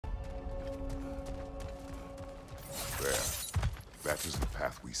There. That is the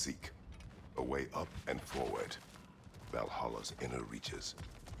path we seek. A way up and forward. Valhalla's inner reaches.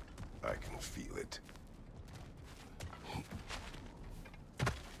 I can feel it.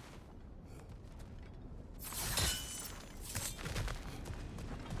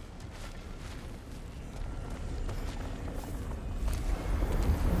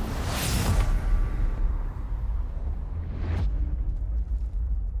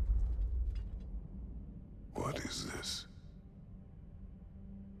 What is this?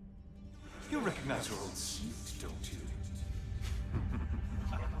 You recognize your old suit, don't you?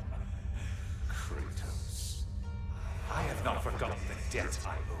 Kratos. I have not forgotten the debt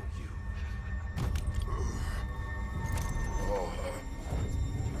I owe you.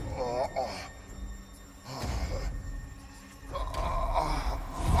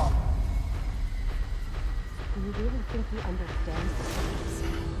 Do you really think he understands the stakes?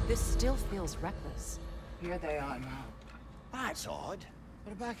 This still feels reckless. Here they are now. That's odd.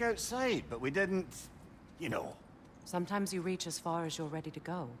 We're back outside, but we didn't... you know. Sometimes you reach as far as you're ready to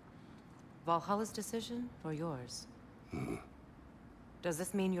go. Valhalla's decision, or yours? Does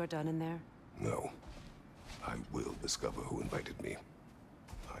this mean you're done in there? No. I will discover who invited me.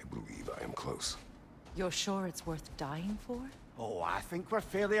 I believe I am close. You're sure it's worth dying for? Oh, I think we're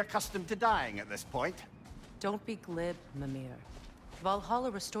fairly accustomed to dying at this point. Don't be glib, Mimir. Valhalla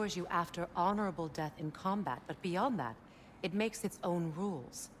restores you after honorable death in combat, but beyond that, it makes its own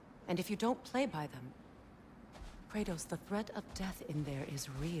rules. And if you don't play by them... Kratos, the threat of death in there is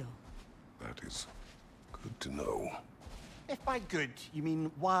real. That is good to know. If by good, you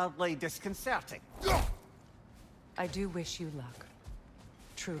mean wildly disconcerting. I do wish you luck.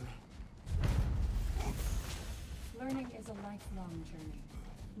 Truly. Learning is a lifelong journey,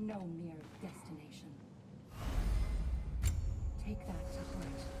 no mere destination. Take that to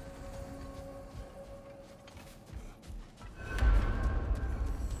heart.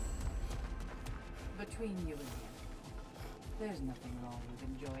 Between you and me, there's nothing wrong with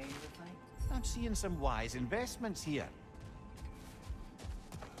enjoying the fight. I'm seeing some wise investments here.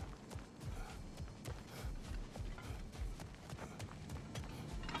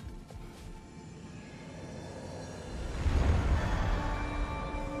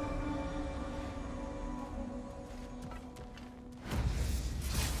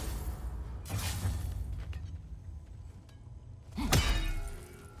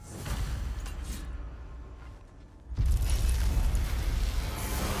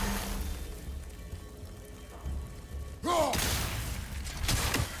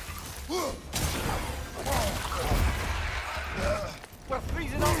 We're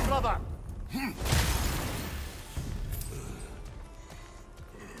freezing up, brother!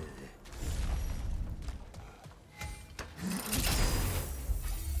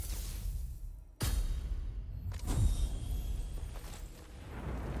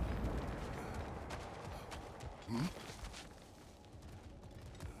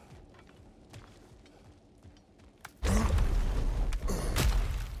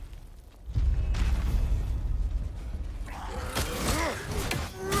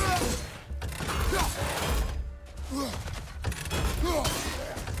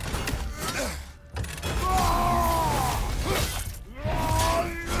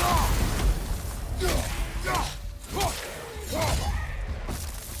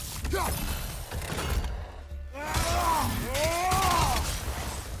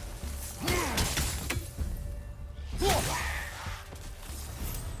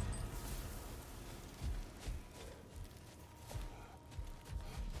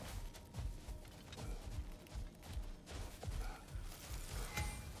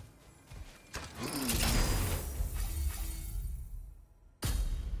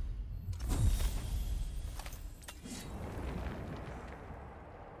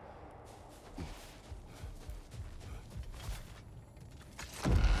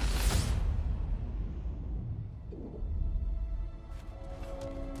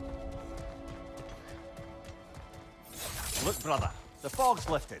 Look, brother, the fog's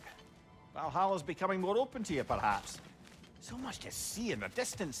lifted. Valhalla's becoming more open to you, perhaps. So much to see in the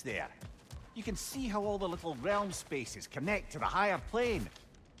distance there. You can see how all the little realm spaces connect to the higher plane.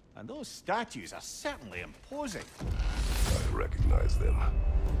 And those statues are certainly imposing. I recognize them.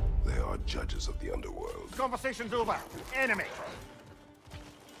 They are judges of the underworld. Conversation's over. Enemy!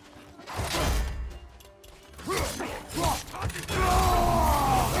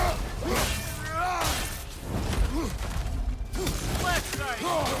 Left side!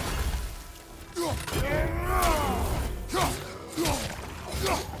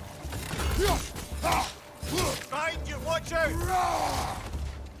 Behind you, watch out!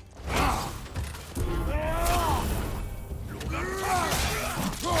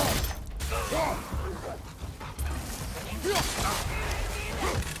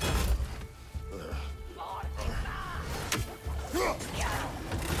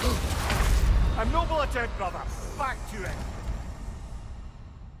 A noble attempt, brother. Back to it.